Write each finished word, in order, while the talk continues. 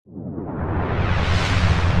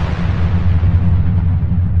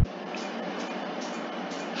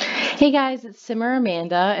Hey guys, it's Simmer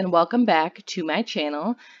Amanda and welcome back to my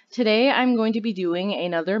channel. Today I'm going to be doing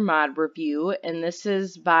another mod review and this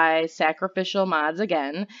is by Sacrificial mods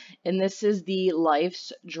again, and this is the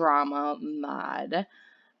Life's Drama mod.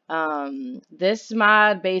 This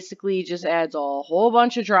mod basically just adds a whole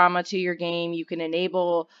bunch of drama to your game. You can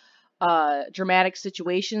enable dramatic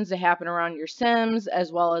situations that happen around your Sims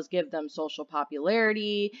as well as give them social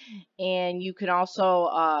popularity, and you can also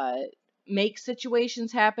make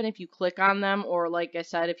situations happen if you click on them, or like I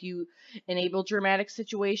said, if you enable dramatic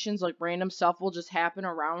situations, like random stuff will just happen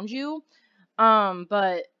around you.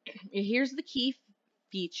 But here's the key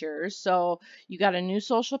features. So you got a new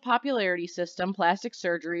social popularity system, plastic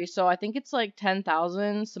surgery. So I think it's like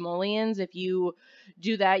 10,000 simoleons. If you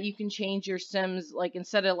do that, you can change your Sims, like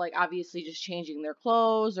instead of like obviously just changing their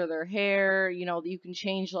clothes or their hair, you know, you can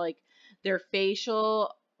change like their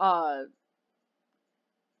facial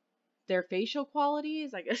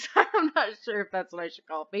qualities, I guess. I'm not sure if that's what I should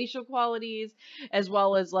call it. Facial qualities, as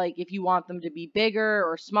well as like if you want them to be bigger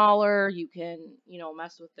or smaller, you can, you know,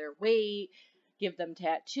 mess with their weight, give them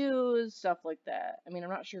tattoos, stuff like that. I mean, I'm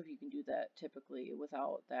not sure if you can do that typically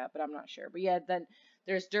without that, but I'm not sure. But yeah, then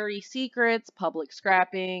there's dirty secrets, public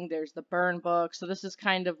scrapping, there's the burn book. So this is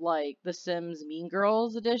kind of like the Sims Mean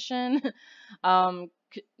Girls edition.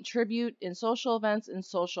 Contribute in social events and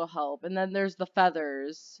social help. And then there's the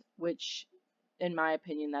feathers, which in my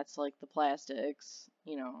opinion that's like the plastics,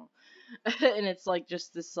 you know. And it's like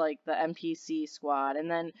just this like the NPC squad.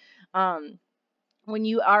 And then when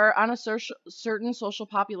you are on a certain social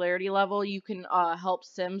popularity level, you can help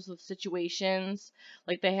Sims with situations.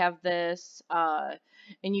 Like they have this,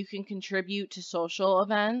 and you can contribute to social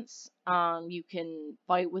events. You can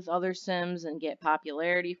fight with other Sims and get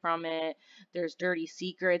popularity from it. There's dirty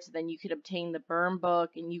secrets. Then you could obtain the burn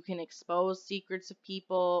book, and you can expose secrets of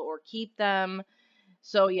people or keep them.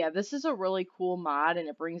 So yeah, this is a really cool mod, and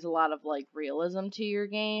it brings a lot of like realism to your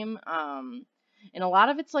game. And a lot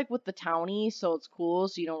of it's like with the townie, so it's cool,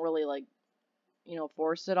 so you don't really like, you know,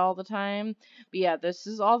 force it all the time. But yeah, this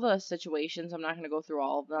is all the situations. I'm not going to go through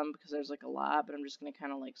all of them because there's like a lot, but I'm just going to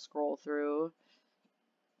kind of like scroll through.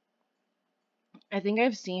 I think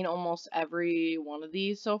I've seen almost every one of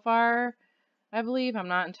these so far, I believe. I'm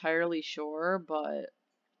not entirely sure, but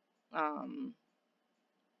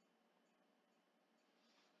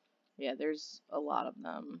yeah, there's a lot of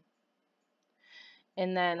them.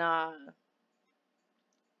 And then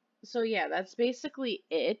so yeah, that's basically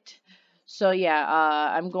it. So yeah,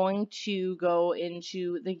 I'm going to go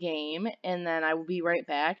into the game and then I will be right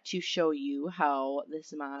back to show you how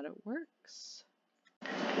this mod works.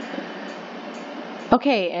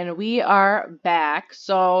 Okay, and we are back.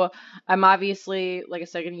 So I'm obviously, like I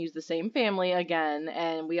said, going to use the same family again,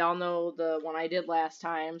 and we all know the one I did last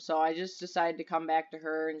time, so I just decided to come back to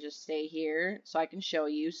her and just stay here so I can show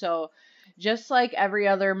you. So just like every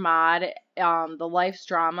other mod, the Life's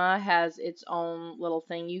Drama has its own little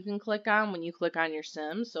thing you can click on when you click on your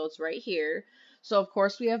sim, so it's right here. So of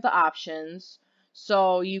course we have the options.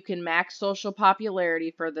 So you can max social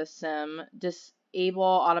popularity for the sim, disable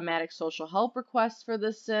automatic social help requests for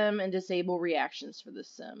the sim, and disable reactions for the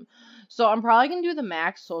sim. So I'm probably going to do the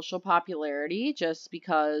max social popularity just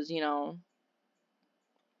because, you know,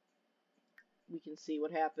 we can see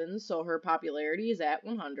what happens. So her popularity is at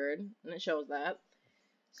 100, and it shows that.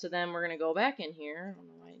 So then we're going to go back in here. I don't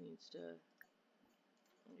know why it needs to.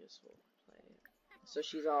 I guess we'll play it. So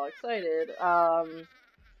she's all excited.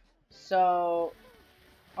 So,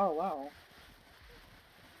 oh wow.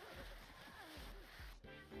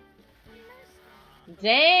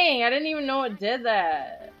 Dang, I didn't even know it did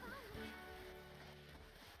that.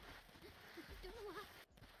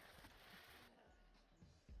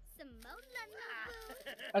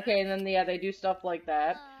 Okay, and then yeah, they do stuff like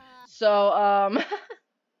that. So,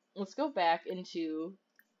 let's go back into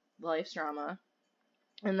Life's Drama.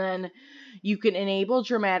 And then you can enable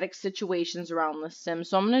dramatic situations around the sim.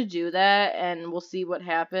 So I'm going to do that and we'll see what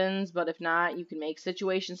happens. But if not, you can make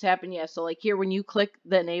situations happen. Yeah, so like here when you click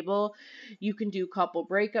the enable, you can do couple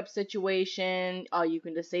breakup situation. You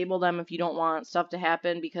can disable them if you don't want stuff to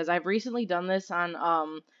happen. Because I've recently done this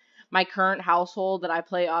on my current household that I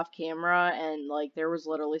play off camera. And like there was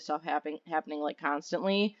literally stuff happening like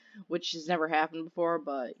constantly. Which has never happened before,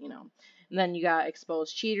 but you know. And then you got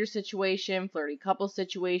exposed cheater situation, flirty couple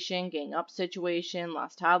situation, gang up situation,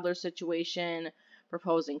 lost toddler situation,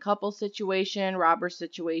 proposing couple situation, robber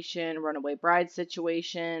situation, runaway bride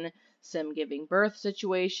situation, sim giving birth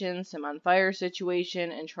situation, sim on fire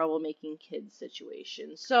situation, and troublemaking kids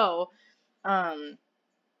situation. So, and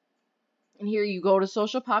here you go to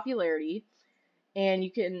social popularity,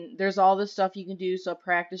 And there's all this stuff you can do. So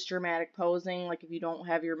practice dramatic posing. Like if you don't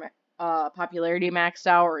have your popularity maxed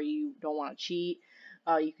out or you don't want to cheat,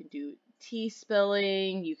 you can do tea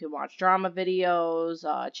spilling. You can watch drama videos,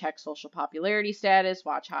 check social popularity status,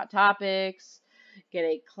 watch hot topics, get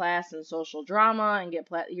a class in social drama, and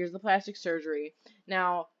here's the plastic surgery.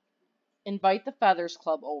 Now, invite the Feathers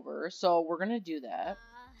Club over. So we're gonna do that,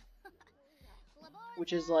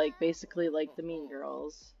 which is like basically like the Mean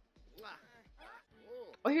Girls.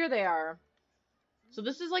 Oh, here they are. So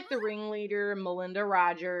this is like the ringleader, Melinda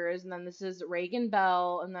Rogers, and then this is Reagan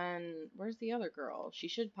Bell, and then where's the other girl? She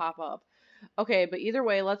should pop up. Okay, but either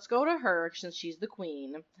way, let's go to her since she's the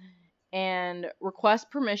queen and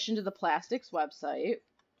request permission to the Plastics website,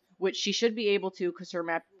 which she should be able to because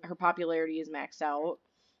her popularity is maxed out.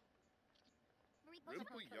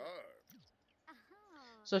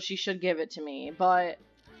 So she should give it to me, but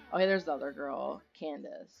okay, there's the other girl,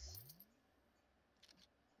 Candace.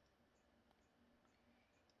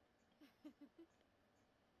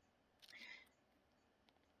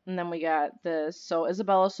 And then we got this. So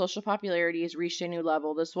Isabella's social popularity has reached a new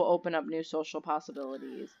level. This will open up new social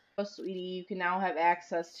possibilities. Oh, sweetie, you can now have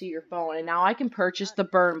access to your phone. And now I can purchase the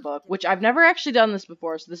burn book, which I've never actually done this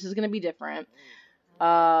before, so this is going to be different.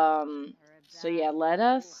 So yeah, let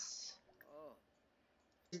us...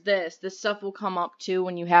 This stuff will come up too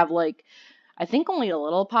when you have like... I think only a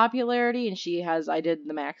little popularity, and she has, I did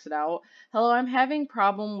the max it out. Hello, I'm having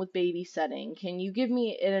problem with babysitting. Can you give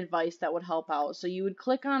me an advice that would help out? So you would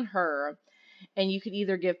click on her, and you could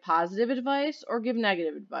either give positive advice or give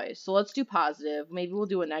negative advice. So let's do positive. Maybe we'll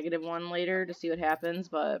do a negative one later to see what happens,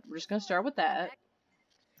 but we're just going to start with that.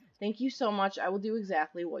 Thank you so much. I will do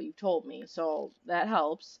exactly what you told me. So that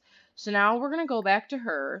helps. So now we're going to go back to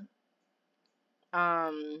her.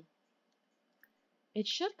 It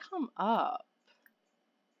should come up.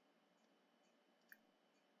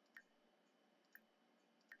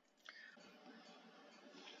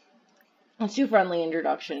 Let's do friendly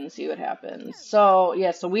introduction and see what happens. So, yeah,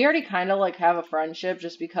 so we already kind of, like, have a friendship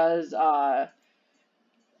just because,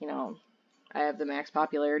 you know, I have the max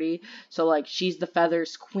popularity. So, like, she's the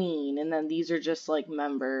Feathers Queen, and then these are just, like,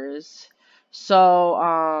 members. So,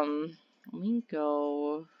 let me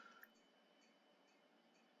go...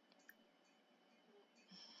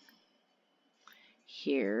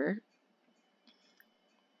 here.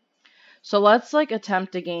 So let's like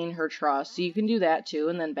attempt to gain her trust. So you can do that too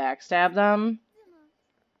and then backstab them.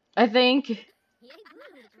 I think.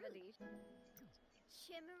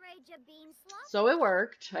 So it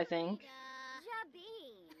worked, I think.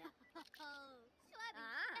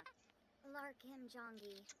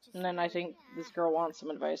 And then I think this girl wants some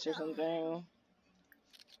advice or something.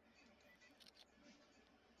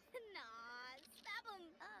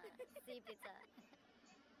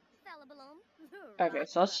 Okay,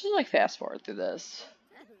 so let's just like fast forward through this.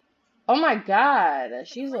 Oh my god,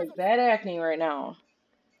 she's like bad acne right now.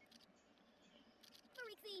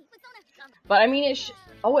 But I mean,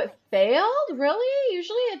 oh, it failed? Really?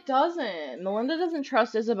 Usually it doesn't. Melinda doesn't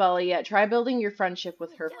trust Isabella yet. Try building your friendship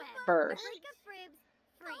with her first.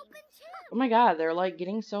 Oh my god, they're like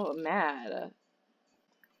getting so mad.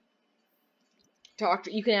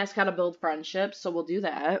 You can ask how to build friendships, so we'll do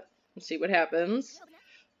that. Let's see what happens.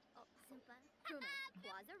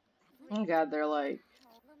 Oh god, they're like...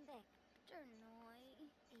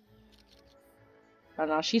 Oh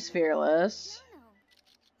no, she's fearless.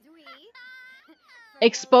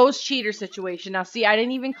 Expose cheater situation. Now see, I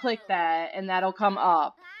didn't even click that, and that'll come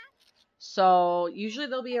up. So, usually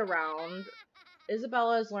they'll be around.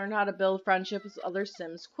 Isabella has learned how to build friendships with other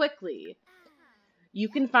Sims quickly. You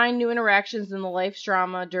can find new interactions in the Life's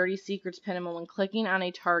Drama Dirty Secrets panel when clicking on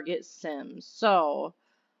a target Sim. So,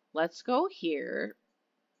 let's go here.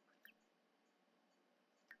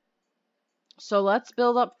 So let's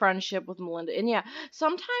build up friendship with Melinda. And yeah,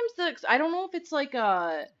 sometimes I don't know if it's like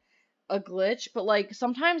a glitch, but like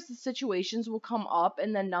sometimes the situations will come up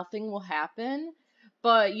and then nothing will happen.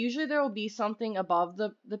 But usually there will be something above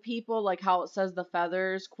the people, like how it says the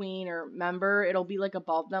Feathers Queen or member. It'll be like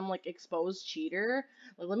above them, like exposed cheater.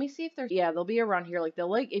 Like let me see if there's, yeah, they'll be around here. Like they'll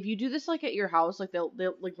like, if you do this like at your house, like they'll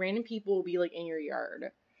like random people will be like in your yard.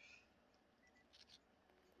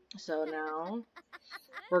 So now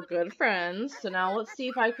we're good friends. So now let's see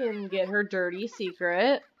if I can get her dirty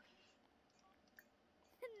secret.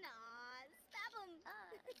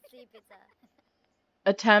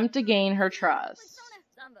 Attempt to gain her trust.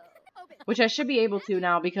 Which I should be able to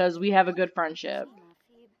now because we have a good friendship.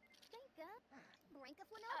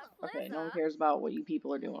 Okay, no one cares about what you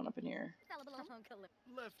people are doing up in here.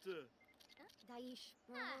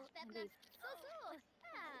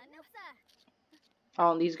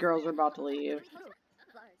 Oh, and these girls are about to leave.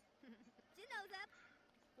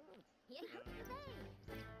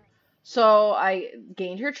 So I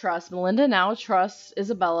gained her trust. Melinda now trusts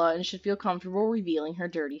Isabella and should feel comfortable revealing her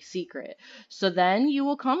dirty secret. So then you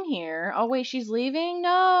will come here. Oh, wait, she's leaving?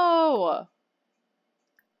 No!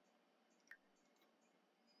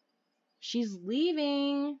 She's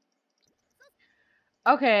leaving.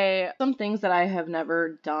 Okay, some things that I have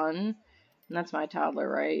never done. And that's my toddler,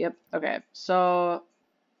 right? Yep. Okay, so...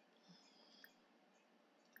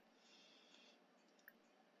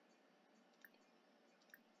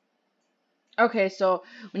 Okay, so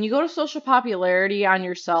when you go to social popularity on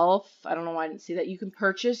yourself, I don't know why I didn't see that, you can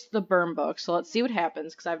purchase the burn book. So let's see what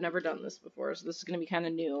happens, because I've never done this before, so this is going to be kind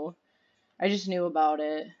of new. I just knew about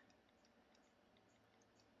it.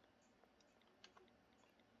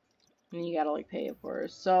 And you gotta, like, pay, of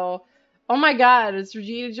course. So, oh my god, it's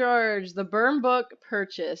Regina George. The burn book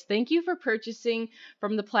purchase. Thank you for purchasing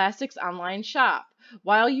from the Plastics online shop.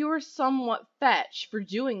 While you are somewhat fetch for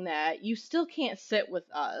doing that, you still can't sit with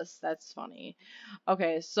us. That's funny.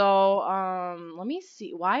 Okay, so, let me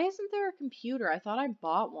see. Why isn't there a computer? I thought I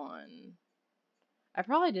bought one. I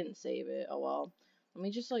probably didn't save it. Oh, well. Let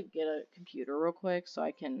me just, like, get a computer real quick so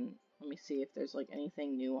I can, let me see if there's, like,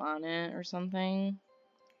 anything new on it or something.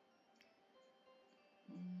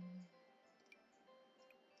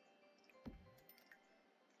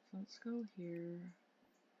 Let's go here.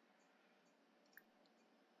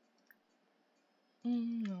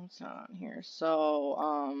 No, it's not on here.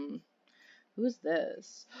 So, who is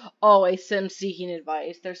this? Oh, a sim seeking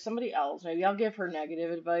advice. There's somebody else. Maybe I'll give her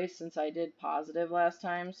negative advice since I did positive last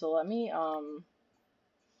time. So let me,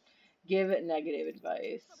 give it negative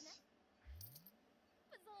advice.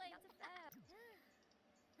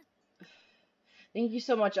 Thank you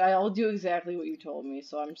so much. I'll do exactly what you told me,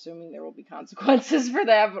 so I'm assuming there will be consequences for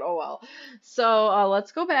that, but oh well. So,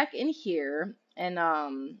 let's go back in here, and,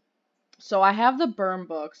 so I have the burn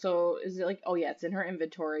book. So is it like, oh yeah, it's in her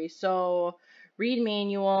inventory. So read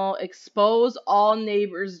manual, expose all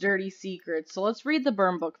neighbors' dirty secrets. So let's read the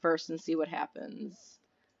burn book first and see what happens.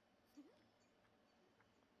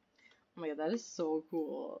 Oh my god, that is so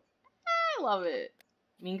cool. I love it.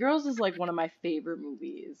 Mean Girls is like one of my favorite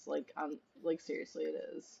movies. Like seriously it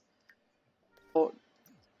is. Oh,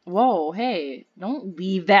 whoa, hey, don't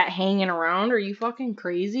leave that hanging around. Are you fucking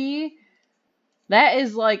crazy? That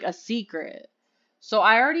is like a secret. So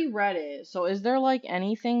I already read it. So is there like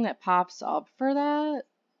anything that pops up for that?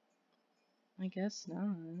 I guess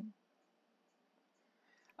not.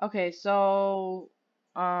 Okay, so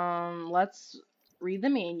let's read the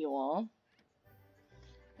manual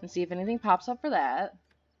and see if anything pops up for that.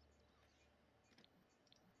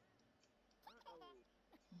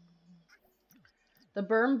 The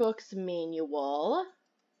Burn Books Manual.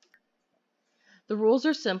 The rules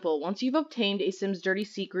are simple. Once you've obtained a Sim's dirty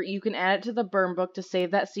secret, you can add it to the burn book to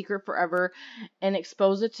save that secret forever and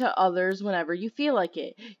expose it to others whenever you feel like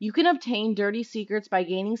it. You can obtain dirty secrets by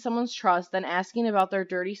gaining someone's trust, then asking about their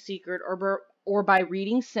dirty secret, or by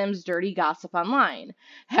reading Sim's dirty gossip online.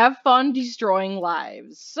 Have fun destroying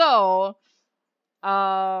lives. So,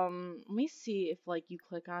 let me see if, like, you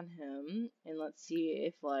click on him, and let's see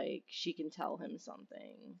if, like, she can tell him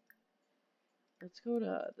something. Let's go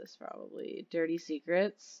to this probably. Dirty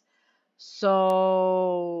secrets.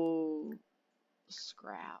 So,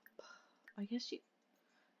 scrap. I guess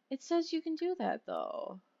it says you can do that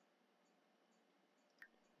though.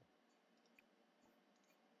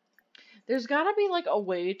 There's gotta be like a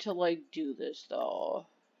way to like do this though.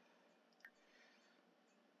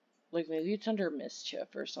 Like maybe it's under mischief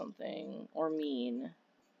or something. Or mean.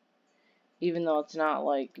 Even though it's not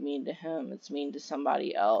like mean to him, it's mean to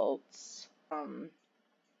somebody else.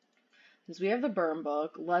 Since we have the burn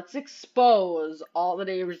book, let's expose all the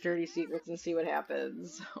neighbors' dirty secrets and see what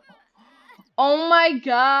happens. Oh my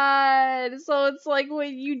god! So it's like what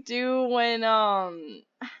you do when,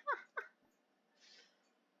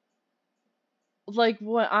 like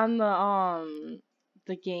what on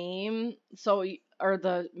the game, so, or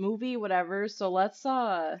the movie, whatever. So let's,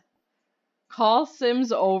 call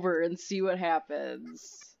Sims over and see what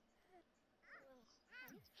happens.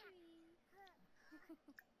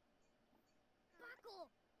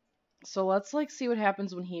 So let's, like, see what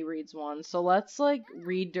happens when he reads one. So let's, like,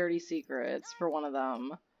 read Dirty Secrets for one of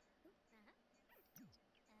them.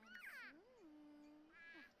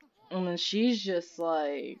 And then she's just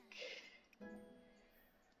like...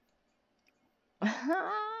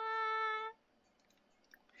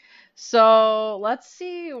 So let's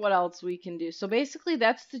see what else we can do. So basically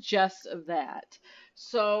that's the gist of that.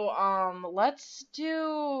 So, let's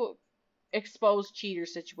do... expose cheater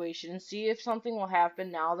situation and see if something will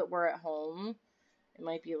happen now that we're at home. It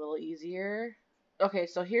might be a little easier. Okay,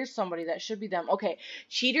 so here's somebody that should be them. Okay,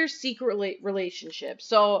 cheater's secret relationship.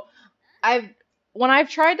 So I've when I've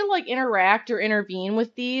tried to like interact or intervene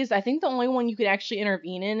with these, I think the only one you can actually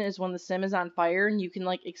intervene in is when the sim is on fire and you can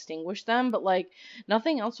like extinguish them, but like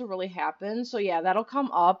nothing else will really happen. So yeah, that'll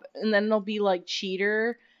come up and then it'll be like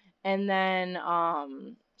cheater and then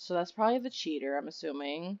so that's probably the cheater, I'm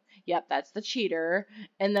assuming. Yep, that's the cheater.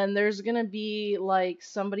 And then there's gonna be like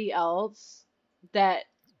somebody else that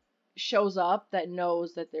shows up that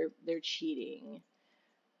knows that they're cheating.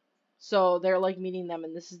 So they're like meeting them,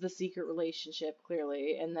 and this is the secret relationship,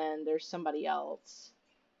 clearly. And then there's somebody else.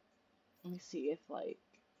 Let me see if, like.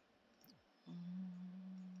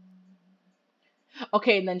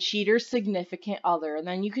 Okay, and then cheater's significant other. And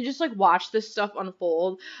then you can just, like, watch this stuff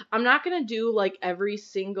unfold. I'm not gonna do, like, every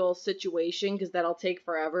single situation, because that'll take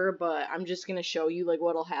forever, but I'm just gonna show you, like,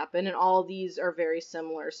 what'll happen. And all these are very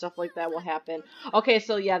similar. Stuff like that will happen. Okay,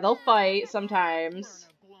 so yeah, they'll fight sometimes.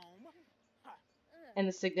 And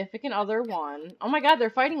the significant other won. Oh my god, they're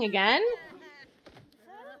fighting again?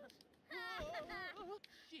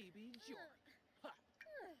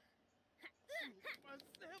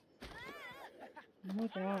 Oh my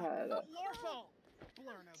god.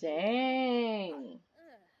 Dang.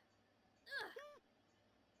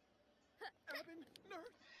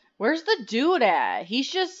 Where's the dude at? He's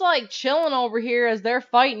just like chilling over here as they're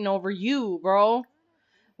fighting over you, bro.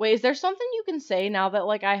 Wait, is there something you can say now that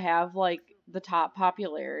like I have like the top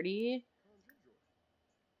popularity?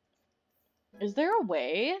 Is there a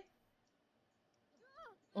way?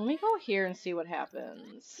 Let me go here and see what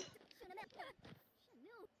happens.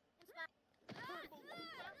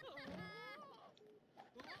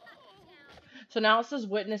 So now it says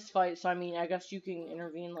witness fight, so I mean, I guess you can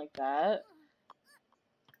intervene like that.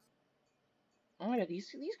 Oh my god, these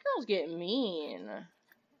girls get mean.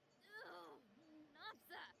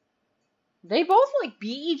 They both like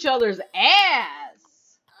beat each other's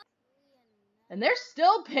ass. And they're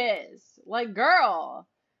still pissed. Like, girl,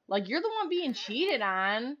 like you're the one being cheated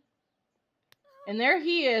on. And there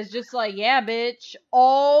he is, just like, yeah, bitch.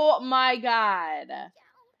 Oh my god.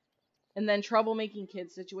 And then troublemaking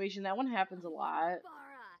kids situation. That one happens a lot.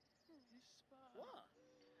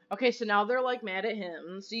 Okay, so now they're like mad at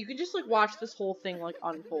him. So you can just like watch this whole thing like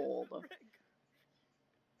unfold.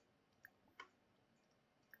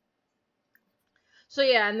 So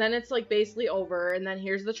yeah, and then it's like basically over. And then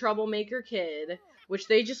here's the troublemaker kid. Which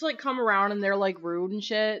they just like come around and they're like rude and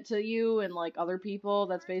shit to you and like other people.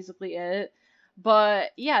 That's basically it.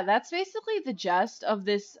 But yeah, that's basically the gist of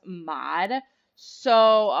this mod.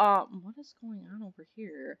 So, what is going on over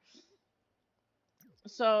here?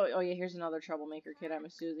 So, oh yeah, here's another troublemaker kid, I'm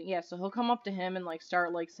assuming. Yeah, so he'll come up to him and, like,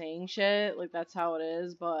 start, like, saying shit. Like, that's how it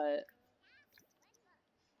is, but...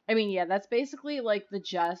 I mean, yeah, that's basically, like, the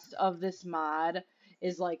gist of this mod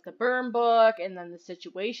is, like, the burn book and then the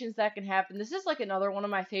situations that can happen. This is, like, another one of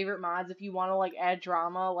my favorite mods if you want to, like, add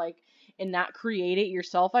drama, like, and not create it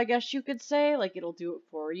yourself, I guess you could say. Like, it'll do it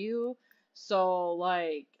for you. So,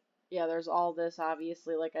 like... Yeah, there's all this,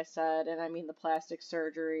 obviously, like I said, and I mean the plastic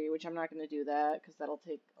surgery, which I'm not going to do that, because that'll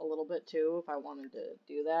take a little bit, too, if I wanted to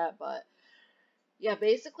do that, but, yeah,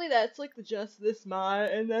 basically, that's, like, the gist of this mod,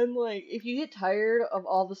 and then, like, if you get tired of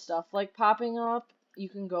all the stuff, like, popping up, you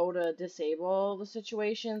can go to disable the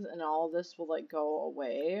situations, and all of this will, like, go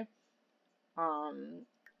away.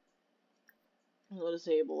 We'll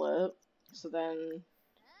disable it, so then...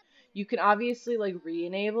 You can obviously, like,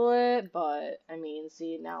 re-enable it, but, I mean,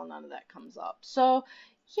 see, now none of that comes up. So,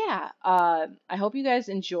 yeah, I hope you guys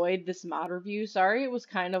enjoyed this mod review. Sorry it was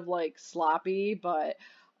kind of, like, sloppy, but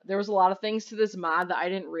there was a lot of things to this mod that I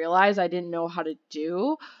didn't realize I didn't know how to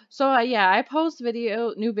do. So, yeah, I post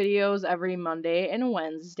new videos every Monday and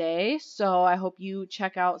Wednesday, so I hope you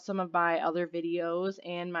check out some of my other videos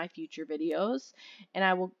and my future videos, and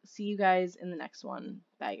I will see you guys in the next one.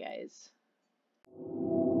 Bye, guys.